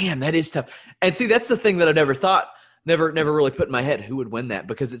 But damn, that is tough. And see, that's the thing that I never really put in my head who would win that,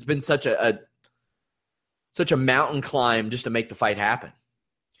 because it's been such a mountain climb just to make the fight happen.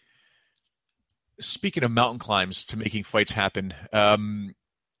 Speaking of mountain climbs to making fights happen, the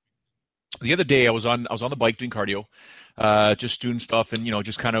other day I was on the bike doing cardio, just doing stuff, and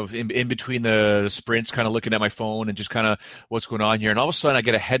just kind of in between the sprints, kind of looking at my phone and just kind of what's going on here. And all of a sudden I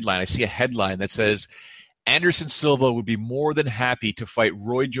get a headline. I see a headline that says Anderson Silva would be more than happy to fight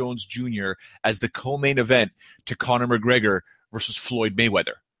Roy Jones Jr. as the co-main event to Conor McGregor versus Floyd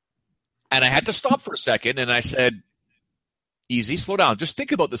Mayweather. And I had to stop for a second and I said, easy, slow down. Just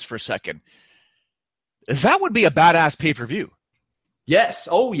think about this for a second. That would be a badass pay-per-view. Yes.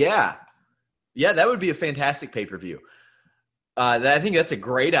 Oh, yeah. Yeah, that would be a fantastic pay-per-view. I think that's a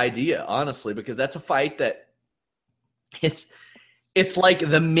great idea, honestly, because that's a fight that it's like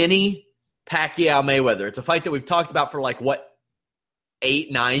the mini Pacquiao-Mayweather. It's a fight that we've talked about for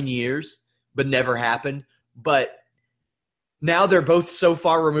 8-9 years, but never happened. But now they're both so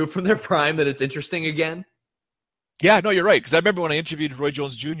far removed from their prime that it's interesting again. Yeah, no, you're right. Because I remember when I interviewed Roy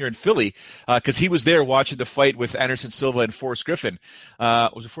Jones Jr. in Philly, because he was there watching the fight with Anderson Silva and Forrest Griffin.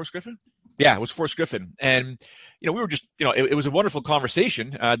 Was it Forrest Griffin? Yeah, it was Forrest Griffin. And, we were just, it was a wonderful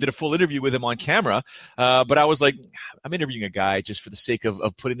conversation. Did a full interview with him on camera. But I was like, I'm interviewing a guy just for the sake of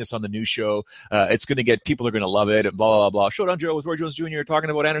putting this on the news show. It's going to people are going to love it, and blah, blah, blah. Showdown Joe with Roy Jones Jr.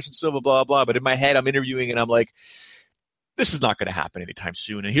 talking about Anderson Silva, blah, blah. But in my head, I'm interviewing, and I'm like, this is not going to happen anytime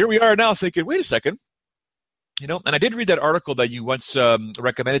soon. And here we are now thinking, wait a second. And I did read that article that you once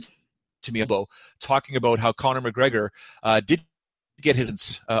recommended to me about talking about how Conor McGregor did get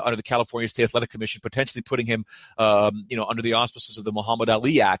his under the California State Athletic Commission, potentially putting him, under the auspices of the Muhammad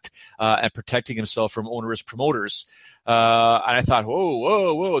Ali Act and protecting himself from onerous promoters. And I thought,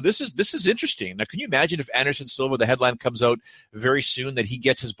 whoa, this is interesting. Now, can you imagine if Anderson Silva, the headline comes out very soon that he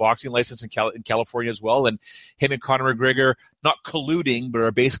gets his boxing license in California as well, and him and Conor McGregor not colluding, but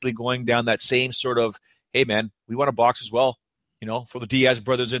are basically going down that same sort of, hey, man, we want to box as well, for the Diaz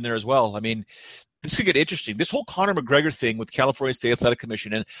brothers in there as well. I mean, this could get interesting. This whole Conor McGregor thing with California State Athletic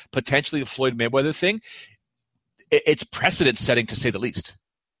Commission and potentially the Floyd Mayweather thing, it's precedent-setting to say the least.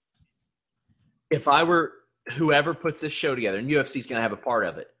 If I were whoever puts this show together, and UFC's going to have a part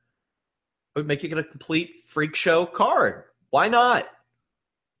of it, I would make it a complete freak show card. Why not?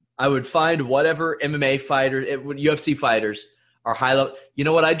 I would find whatever MMA fighters, UFC fighters are high level. You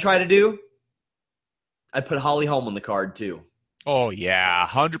know what I'd try to do? I'd put Holly Holm on the card too. Oh yeah,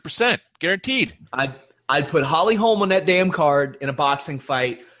 100%, guaranteed. I'd put Holly Holm on that damn card in a boxing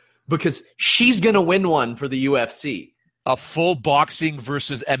fight because she's gonna win one for the UFC. A full boxing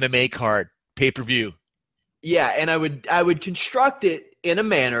versus MMA card, pay-per-view. Yeah, and I would construct it in a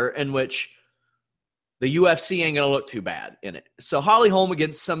manner in which the UFC ain't gonna look too bad in it. So Holly Holm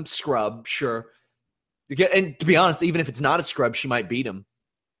against some scrub, sure. And to be honest, even if it's not a scrub, she might beat him.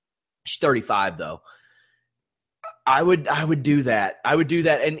 She's 35 though. I would do that. I would do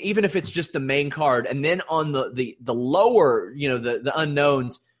that. And even if it's just the main card, and then on the lower, the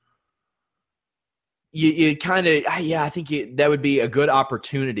unknowns, you kind of, I think that would be a good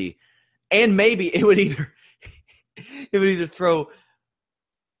opportunity. And maybe it would either throw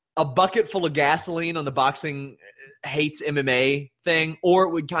a bucket full of gasoline on the boxing hates MMA thing, or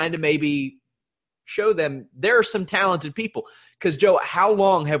it would kind of maybe show them there are some talented people. Because, Joe, how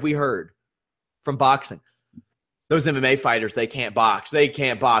long have we heard from boxing? Those MMA fighters, they can't box. They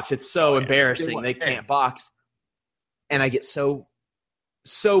can't box. It's so embarrassing. They can't box. And I get so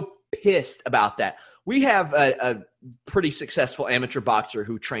pissed about that. We have a pretty successful amateur boxer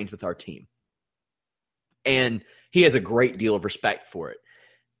who trains with our team. And he has a great deal of respect for it.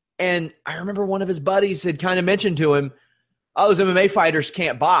 And I remember one of his buddies had kind of mentioned to him, those MMA fighters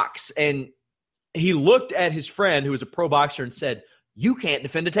can't box. And he looked at his friend who was a pro boxer and said, you can't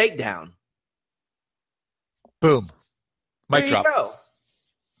defend a takedown. Boom. Mic drop. Go.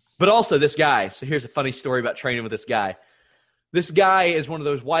 But also this guy. So here's a funny story about training with this guy. This guy is one of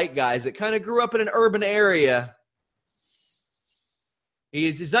those white guys that kind of grew up in an urban area.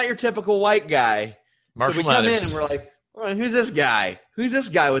 He's not your typical white guy. Marshall so we come Mathers. in and we're like, oh, who's this guy? Who's this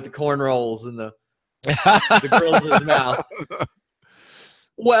guy with the cornrows and the grills in his mouth?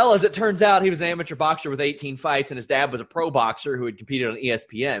 Well, as it turns out, he was an amateur boxer with 18 fights, and his dad was a pro boxer who had competed on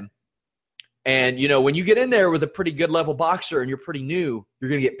ESPN. And, when you get in there with a pretty good level boxer and you're pretty new, you're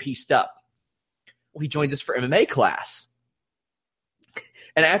going to get pieced up. Well, he joins us for MMA class.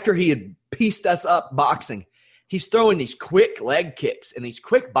 And after he had pieced us up boxing, he's throwing these quick leg kicks and these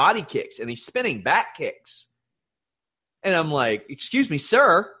quick body kicks and these spinning back kicks. And I'm like, excuse me,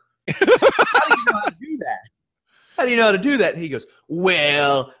 sir, how do you know how to do that? How do you know how to do that? And he goes,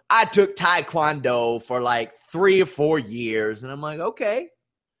 well, I took Taekwondo for like 3 or 4 years. And I'm like, okay,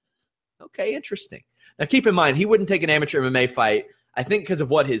 interesting. Now, keep in mind, he wouldn't take an amateur MMA fight. I think because of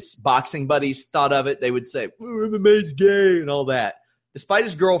what his boxing buddies thought of it, they would say, MMA's gay and all that, despite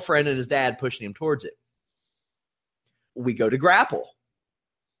his girlfriend and his dad pushing him towards it. We go to grapple.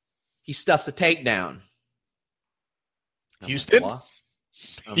 He stuffs a takedown. Houston? I'm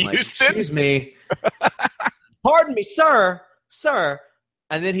like, excuse me. Pardon me, sir.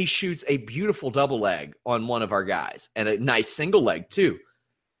 And then he shoots a beautiful double leg on one of our guys and a nice single leg too.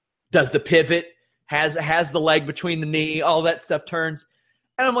 Does the pivot, has the leg between the knee, all that stuff turns.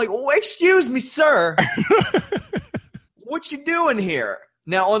 And I'm like, well, excuse me, sir. What you doing here?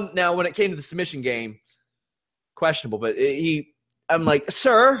 Now, when it came to the submission game, questionable, but I'm like,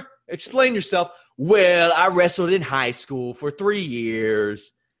 sir, explain yourself. Well, I wrestled in high school for 3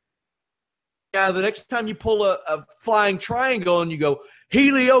 years. Yeah, the next time you pull a flying triangle and you go,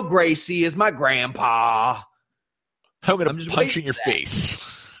 Helio Gracie is my grandpa. I'm going to punch you in your face.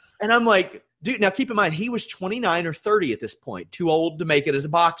 And I'm like, dude, now keep in mind, he was 29 or 30 at this point, too old to make it as a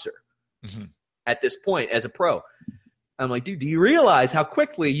boxer at this point as a pro. I'm like, dude, do you realize how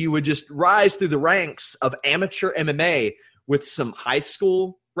quickly you would just rise through the ranks of amateur MMA with some high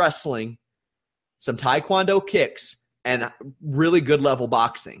school wrestling, some Taekwondo kicks, and really good level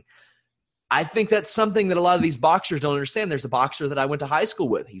boxing? I think that's something that a lot of these boxers don't understand. There's a boxer that I went to high school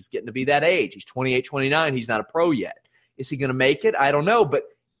with. He's getting to be that age. He's 28, 29. He's not a pro yet. Is he going to make it? I don't know, but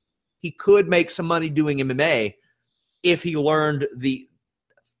he could make some money doing MMA if he learned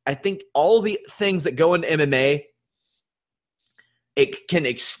I think all the things that go into MMA, it can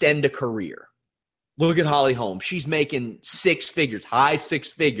extend a career. Look at Holly Holm. She's making 6 figures, high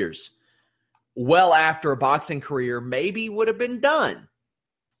 6 figures, well after a boxing career maybe would have been done.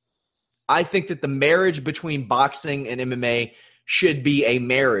 I think that the marriage between boxing and MMA should be a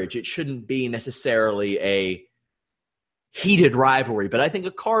marriage. It shouldn't be necessarily a heated rivalry. But I think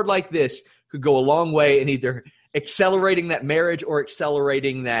a card like this could go a long way in either accelerating that marriage or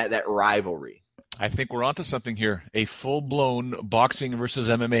accelerating that rivalry. I think we're onto something here. A full-blown boxing versus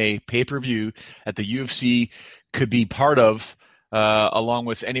MMA pay-per-view that the UFC could be part of, along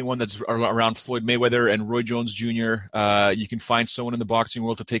with anyone that's around Floyd Mayweather and Roy Jones Jr. You can find someone in the boxing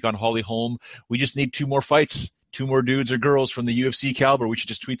world to take on Holly Holm. We just need 2 more fights, 2 more dudes or girls from the UFC caliber. We should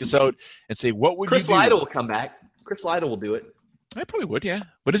just tweet this out and say, what would Chris you do? Lytle will come back. Chris Lytle will do it. I probably would, yeah.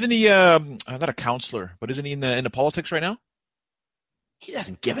 But isn't he not a counselor, but isn't he in the politics right now? He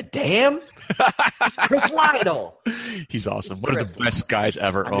doesn't give a damn. Chris Lytle. He's awesome. One of the best guys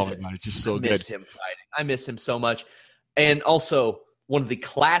ever. Oh, my God. It's just so good. I miss him so much. And also one of the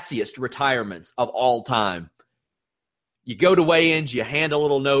classiest retirements of all time. You go to weigh-ins, you hand a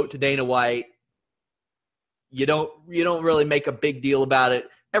little note to Dana White. You don't really make a big deal about it.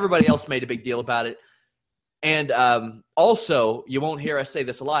 Everybody else made a big deal about it. And also, you won't hear us say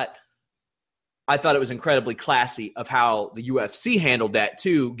this a lot, I thought it was incredibly classy of how the UFC handled that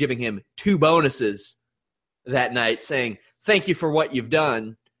too, giving him 2 bonuses that night, saying, thank you for what you've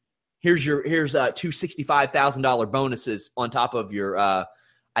done. Here's 2 $65,000 bonuses on top of your,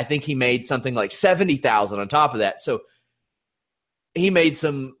 I think he made something like $70,000 on top of that. So he made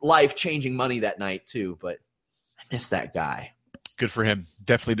some life-changing money that night too, but I miss that guy. Good for him.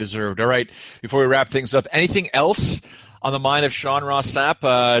 Definitely deserved. All right. Before we wrap things up, anything else on the mind of Sean Ross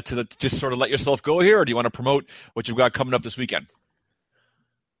Sapp to just sort of let yourself go here, or do you want to promote what you've got coming up this weekend?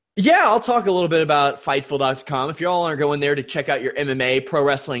 Yeah, I'll talk a little bit about Fightful.com. If you all are going there to check out your MMA, pro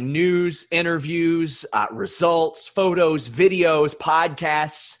wrestling news, interviews, results, photos, videos,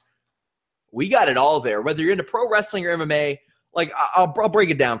 podcasts, we got it all there. Whether you're into pro wrestling or MMA, like I'll break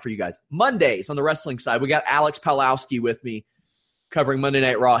it down for you guys. Mondays on the wrestling side, we got Alex Palowski with me covering Monday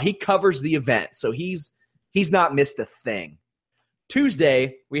Night Raw. He covers the event, so he's not missed a thing.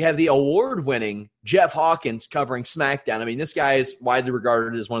 Tuesday, we have the award-winning Jeff Hawkins covering SmackDown. I mean, this guy is widely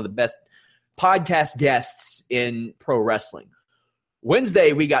regarded as one of the best podcast guests in pro wrestling.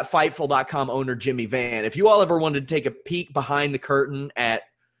 Wednesday, we got Fightful.com owner Jimmy Van. If you all ever wanted to take a peek behind the curtain at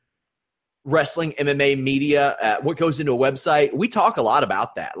wrestling MMA media, what goes into a website, we talk a lot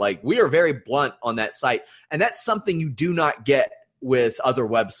about that. Like, we are very blunt on that site, and that's something you do not get with other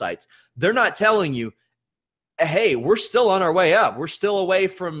websites. They're not telling you, hey, we're still on our way up. We're still away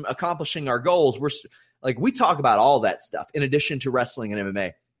from accomplishing our goals. We talk about all that stuff in addition to wrestling and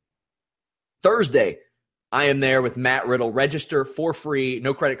MMA. Thursday, I am there with Matt Riddle. Register for free,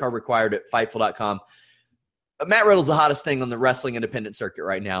 no credit card required at Fightful.com. Matt Riddle's the hottest thing on the wrestling independent circuit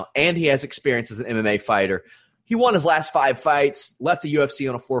right now, and he has experience as an MMA fighter. He won his last 5 fights, left the UFC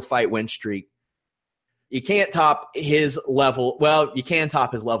on a 4-fight win streak. You can't top his level. Well, you can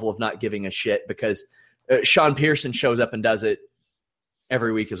top his level of not giving a shit because Sean Pearson shows up and does it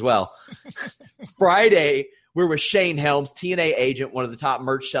every week as well. Friday, we're with Shane Helms, TNA agent, one of the top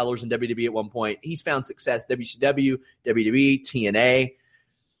merch sellers in WWE at one point. He's found success, WCW, WWE, TNA.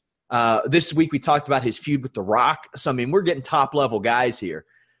 This week we talked about his feud with The Rock. So, we're getting top-level guys here.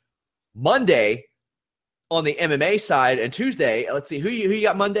 Monday, on the MMA side, and Tuesday, let's see, who you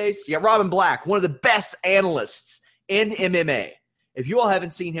got Mondays? You got Robin Black, one of the best analysts in MMA. If you all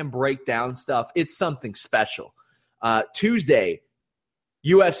haven't seen him break down stuff, it's something special. Tuesday,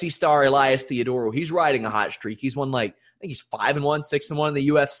 UFC star Elias Theodorou. He's riding a hot streak. He's won I think he's 5-1, 6-1 in the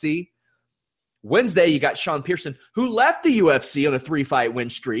UFC. Wednesday, you got Sean Pearson, who left the UFC on a 3-fight win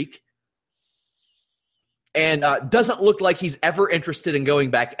streak and doesn't look like he's ever interested in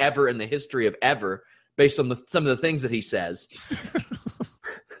going back ever in the history of ever, based on some of the things that he says.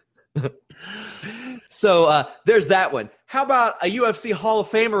 So there's that one. How about a UFC Hall of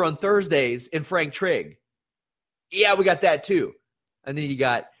Famer on Thursdays in Frank Trigg? Yeah, we got that too. And then you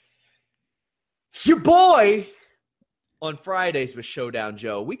got your boy on Fridays with Showdown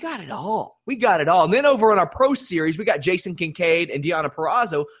Joe. We got it all. And then over on our Pro Series, we got Jason Kincaid and Deonna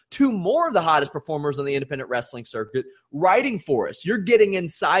Purrazzo, 2 more of the hottest performers on the independent wrestling circuit, writing for us. You're getting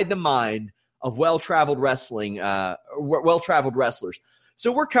inside the mind of well-traveled wrestling, well-traveled wrestlers.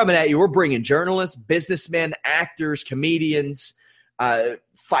 So we're coming at you. We're bringing journalists, businessmen, actors, comedians,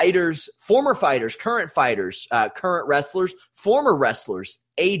 fighters, former fighters, current wrestlers, former wrestlers,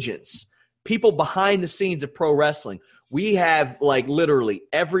 agents, people behind the scenes of pro wrestling. We have literally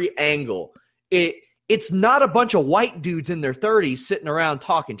every angle. It's not a bunch of white dudes in their 30s sitting around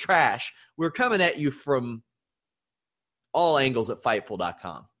talking trash. We're coming at you from all angles at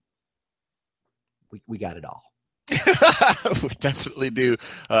Fightful.com. We got it all. We definitely do.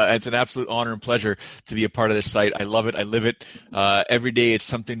 It's an absolute honor and pleasure to be a part of this site. I love it. I live it. Every day it's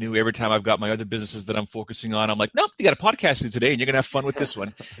something new. Every time I've got my other businesses that I'm focusing on, I'm like, nope, you got a podcast to do today and you're going to have fun with this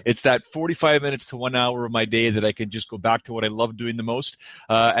one. It's that 45 minutes to 1 hour of my day that I can just go back to what I love doing the most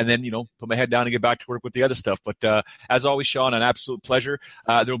and then, put my head down and get back to work with the other stuff. But as always, Sean, an absolute pleasure.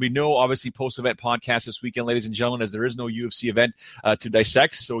 There will be no, obviously, post-event podcast this weekend, ladies and gentlemen, as there is no UFC event to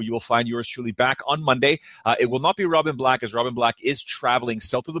dissect. So you will find yours truly back on Monday. It will not be Robin Black, as Robin Black is traveling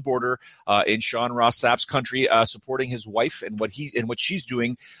south of the border in Sean Ross Sapp's country, supporting his wife and what she's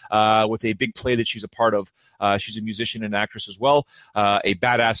doing with a big play that she's a part of. She's a musician and actress as well, a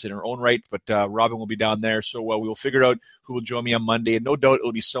badass in her own right. But Robin will be down there, so we will figure out who will join me on Monday. And no doubt it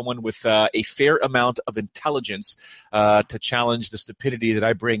will be someone with a fair amount of intelligence to challenge the stupidity that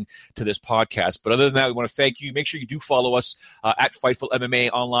I bring to this podcast. But other than that, we want to thank you. Make sure you do follow us at Fightful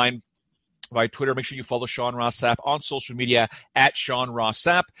MMA online by Twitter. Make sure you follow Sean Ross Sapp on social media at Sean Ross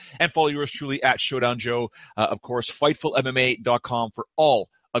Sapp, and follow yours truly at Showdown Joe. Of course, FightfulMMA.com for all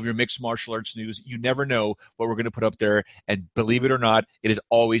of your mixed martial arts news. You never know what we're going to put up there, and believe it or not, it is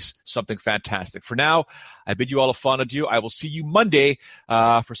always something fantastic. For now, I bid you all a fond adieu. I will see you Monday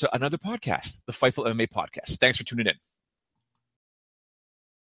for another podcast, the Fightful MMA podcast. Thanks for tuning in.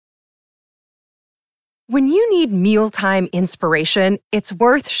 When you need mealtime inspiration, it's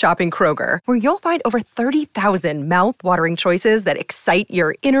worth shopping Kroger, where you'll find over 30,000 mouth-watering choices that excite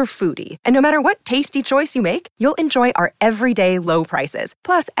your inner foodie. And no matter what tasty choice you make, you'll enjoy our everyday low prices,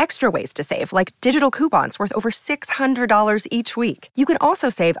 plus extra ways to save, like digital coupons worth over $600 each week. You can also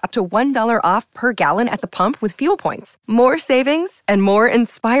save up to $1 off per gallon at the pump with fuel points. More savings and more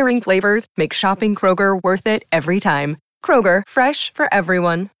inspiring flavors make shopping Kroger worth it every time. Kroger, fresh for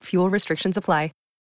everyone. Fuel restrictions apply.